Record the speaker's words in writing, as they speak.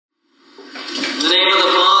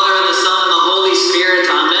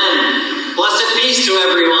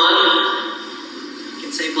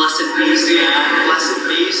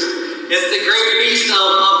It's the great feast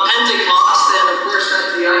of Pentecost, and of course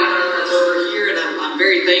that's the icon that's over here, and I'm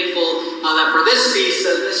very thankful that for this feast,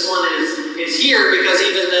 that this one is here, because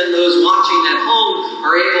even then those watching at home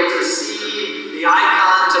are able to see the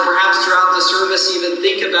icon, to perhaps throughout the service even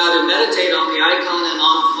think about and meditate on the icon and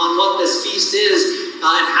on what this feast is,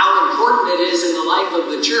 and how important it is in the life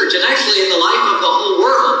of the church, and actually in the life of the whole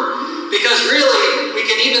world. Because really, we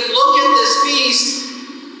can even look at this feast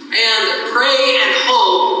and pray and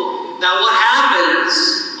hope that what happens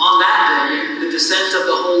on that day, the descent of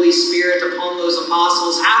the Holy Spirit upon those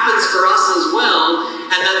apostles, happens for us as well,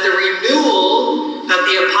 and that the renewal that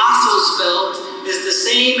the apostles felt is the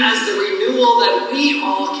same as the renewal that we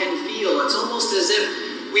all can feel. It's almost as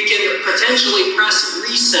if we can potentially press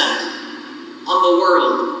reset on the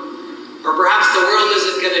world. Or perhaps the world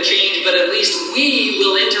isn't going to change, but at least we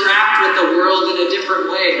will interact with the world in a different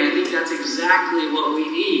way. And I think that's exactly what we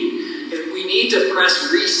need. We need to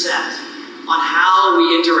press reset on how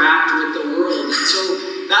we interact with the world. And so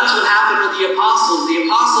that's what happened with the apostles. The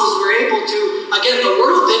apostles were able to, again, the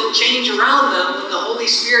world didn't change around them when the Holy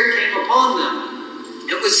Spirit came upon them.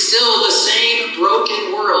 It was still the same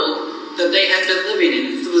broken world that they had been living in.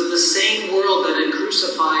 It was the same world that had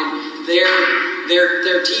crucified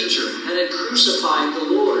their teacher, and had crucified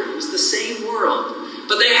the Lord. It was the same world.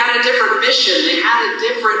 But they had a different mission. They had a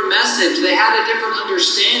different message. They had a different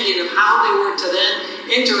understanding of how they were to then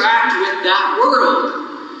interact with that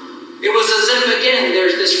world. It was as if, again,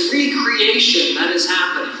 there's this recreation that is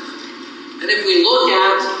happening. And if we look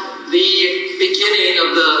at the beginning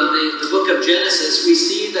of the book of Genesis, we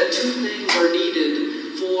see that two things are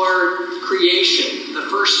needed for creation.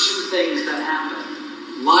 The first two things that happen: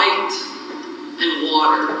 light and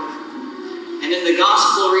water. And in the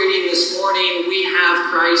gospel reading this morning, we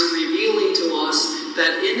have Christ revealing to us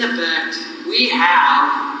that in effect, we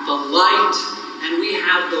have the light and we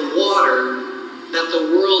have the water that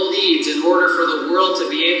the world needs in order for the world to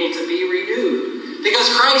be able to be renewed.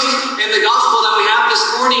 Because Christ, in the gospel that we have this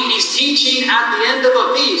morning, he's teaching at the end of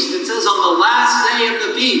a feast. It says on the last day of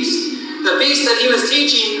the feast. The feast that he was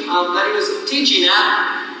teaching at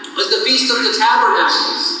was the Feast of the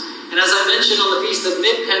Tabernacles. And as I mentioned on the Feast of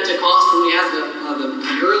Mid-Pentecost, when we had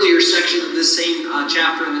an earlier section of this same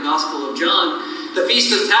chapter in the Gospel of John, the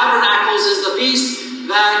Feast of Tabernacles is the feast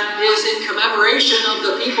that is in commemoration of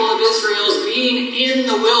the people of Israel's being in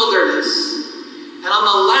the wilderness. And on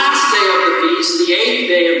the last day of the feast, the 8th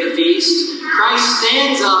day of the feast, Christ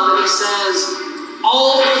stands up and he says,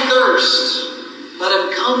 "All who thirst, let him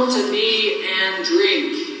come to me and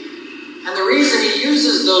drink." And the reason he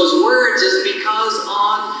uses those words is because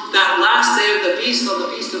on that last day of the feast, on the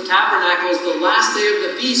Feast of Tabernacles, the last day of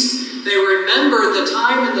the feast, they remember the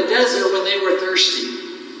time in the desert when they were thirsty.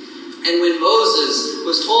 And when Moses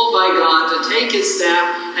was told by God to take his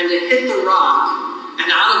staff and to hit the rock,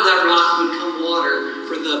 and out of that rock would come water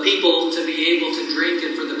for the people to be able to drink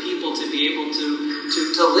and for the people to be able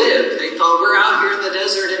to live. They thought, we're out here in the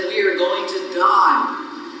desert and we are going to die.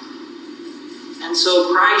 And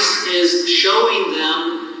so Christ is showing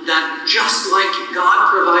them that just like God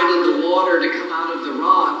provided the water to come out of the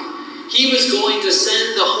rock, he was going to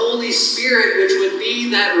send the Holy Spirit, which would be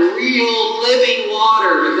that real living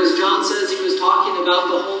water, because John says he was talking about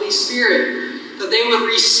the Holy Spirit, that they would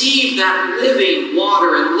receive that living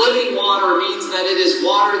water. And living water means that it is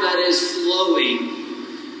water that is flowing.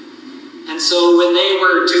 And so when they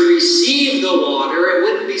were to receive the water, it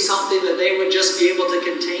wouldn't be something that they would just be able to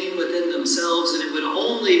contain within themselves, and it would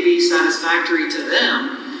only be satisfactory to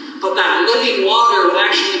them. But that living water would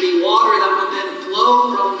actually be water that would then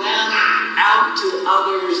flow from them out to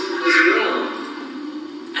others as well.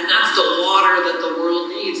 And that's the water that the world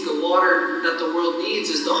needs. The water that the world needs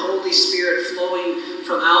is the Holy Spirit flowing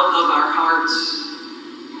from out of our hearts.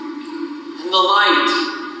 And the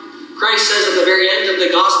light. Christ says at the very end of the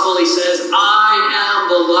gospel, he says, "I am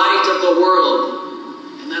the light of the world."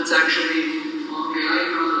 And that's actually on the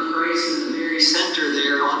icon of Christ in the very center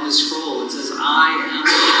there on his scroll. It says, "I am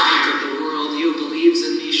the light of the world. He who believes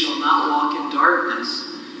in me shall not walk in darkness."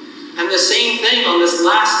 And the same thing on this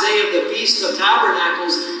last day of the Feast of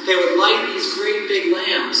Tabernacles, they would light these great big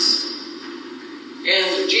lamps.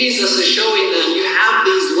 And Jesus is showing them, you have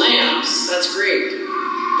these lamps, that's great,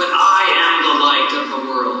 but I am the light of the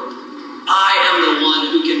world. I am the one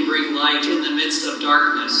who can bring light in the midst of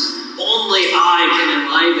darkness. Only I can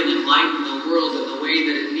enlighten the world in the way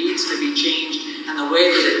that it needs to be changed and the way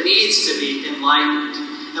that it needs to be enlightened.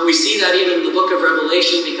 And we see that even in the book of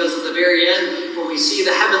Revelation, because at the very end, when we see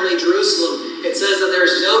the heavenly Jerusalem, it says that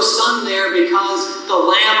there's no sun there because the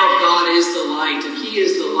Lamb of God is the light. And he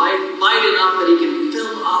is the light enough that he can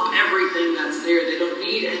fill up everything that's there. They don't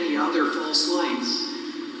need any other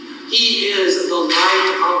He is the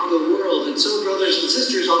light of the world. And so, brothers and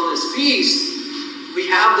sisters, on this feast, we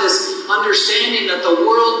have this understanding that the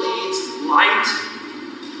world needs light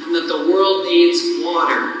and that the world needs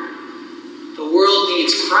water. The world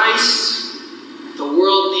needs Christ. The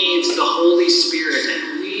world needs the Holy Spirit.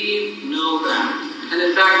 And we know that. And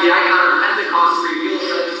in fact, the icon of Pentecost reveals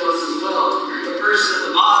that to us as well. The person at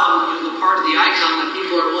the bottom, the part of the icon that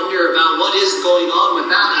people are wondering about what is going on with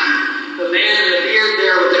that one. The man that appeared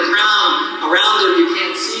there with the crown around him, you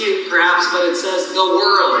can't see it perhaps, but it says the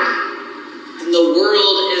world. And the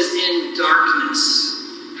world is in darkness.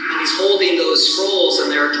 And he's holding those scrolls,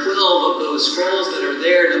 and there are 12 of those scrolls that are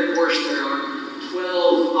there. And of course, there are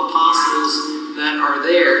 12 apostles that are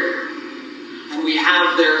there. And we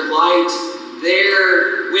have their light,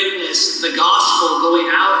 their witness, the gospel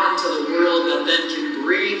going out into the world that then can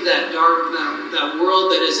bring that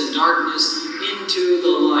world that is in darkness into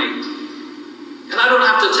the light. And I don't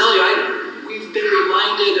have to tell you, we've been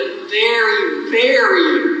reminded very,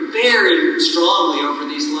 very, very strongly over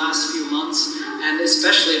these last few months, and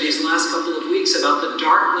especially these last couple of weeks, about the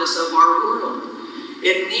darkness of our world.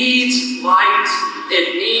 It needs light,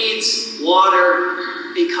 it needs water,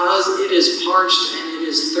 because it is parched and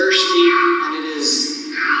it is thirsty and it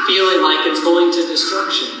is feeling like it's going to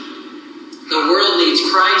destruction. The world needs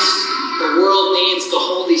Christ, the world needs the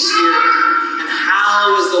Holy Spirit. And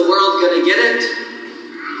how is the world going to get it?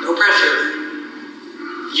 No pressure.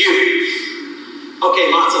 You.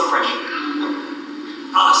 Okay, lots of pressure.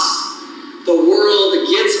 Us. The world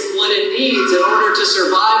gets what it needs in order to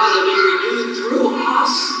survive and to be renewed through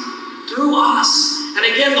us. Through us. And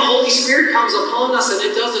again, the Holy Spirit comes upon us, and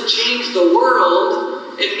it doesn't change the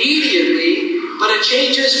world immediately, but it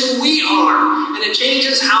changes who we are, and it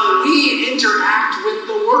changes how we interact with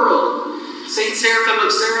the world. Saint Seraphim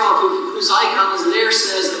of Seraph, whose icon is there,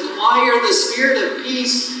 says, "Acquire the spirit of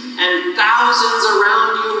peace, and thousands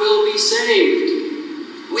around you will be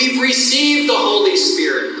saved." We've received the Holy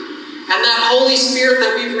Spirit. And that Holy Spirit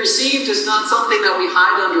that we've received is not something that we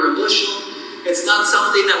hide under a bushel. It's not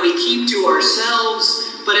something that we keep to ourselves.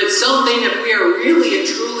 But it's something, if we are really and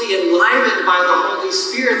truly enlivened by the Holy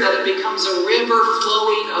Spirit, that it becomes a river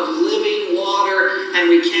flowing of living water, and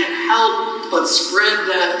we can't help but spread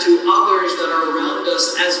that to others that are around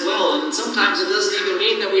us as well. And sometimes it doesn't even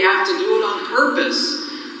mean that we have to do it on purpose.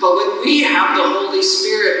 But when we have the Holy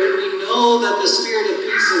Spirit, when we know that the Spirit of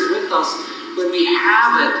peace is with us, when we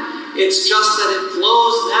have it, it's just that it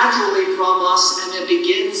flows naturally from us, and it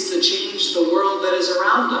begins to change the world that is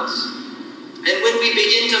around us. And when we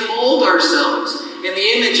begin to mold ourselves in the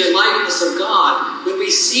image and likeness of God, when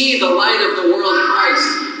we see the light of the world Christ,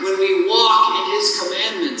 when we walk in His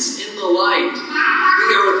commandments in the light,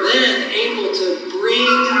 we are then able to bring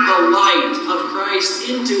the light of Christ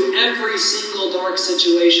into every single dark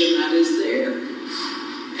situation that is there.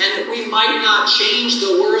 And we might not change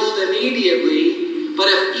the world immediately, but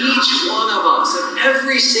if each one of us, if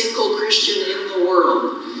every single Christian in the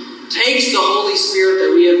world takes the Holy Spirit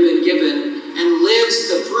that we have been given and lives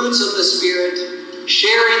the fruits of the Spirit,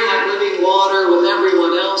 sharing that living water with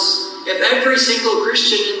everyone else, if every single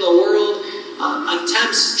Christian in the world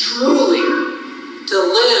attempts truly to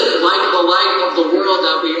live like the light of the world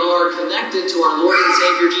that we are, connected to our Lord and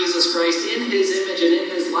Savior Jesus Christ in His image and in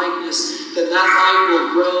His likeness, then that light will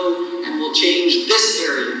grow and will change this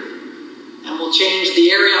area. And we'll change the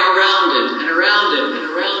area around it, and around it, and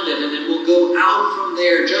around it, and it will go out from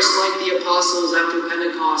there, just like the apostles after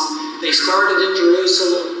Pentecost. They started in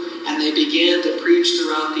Jerusalem, and they began to preach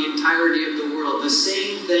throughout the entirety of the world. The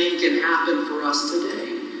same thing can happen for us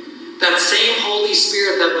today. That same Holy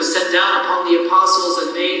Spirit that was sent down upon the apostles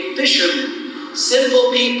and made fishermen,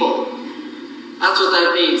 simple people. That's what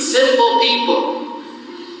that means, simple people,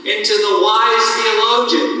 into the wise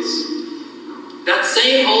theologians. That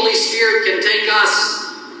same Holy Spirit can take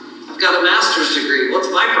us. I've got a master's degree. What's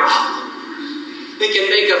my problem? They can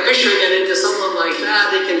make a fisherman into someone like that.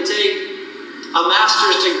 They can take a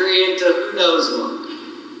master's degree into who knows what.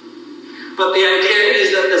 But the idea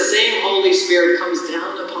is that the same Holy Spirit comes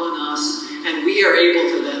down upon us, and we are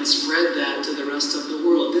able to then spread that to the rest of the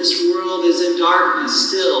world. This world is in darkness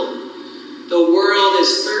still. The world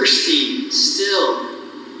is thirsty still.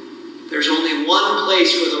 There's only one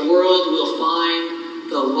place where the world will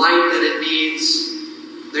find the light that it needs.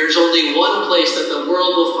 There's only one place that the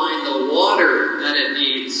world will find the water that it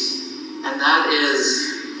needs, and that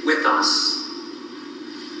is with us.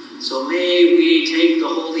 So may we take the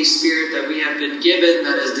Holy Spirit that we have been given,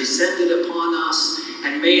 that has descended upon us,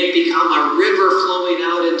 and may it become a river flowing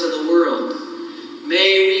out into the world.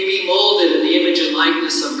 May we be molded in the image and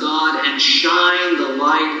likeness of God and shine the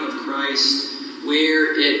light of Christ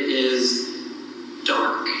where it is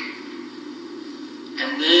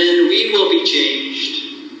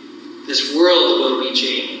world will be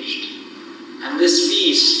changed. And this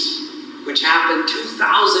feast, which happened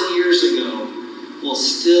 2,000 years ago, will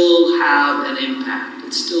still have an impact.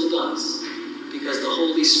 It still does, because the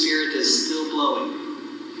Holy Spirit is still blowing.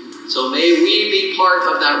 So may we be part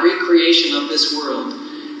of that recreation of this world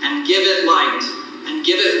and give it light and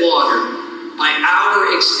give it water by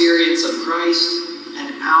our experience of Christ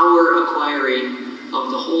and our acquiring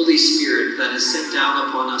of the Holy Spirit that is sent down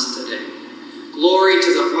upon us today. Glory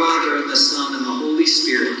to the Father, and the Son, and the Holy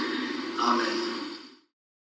Spirit. Amen.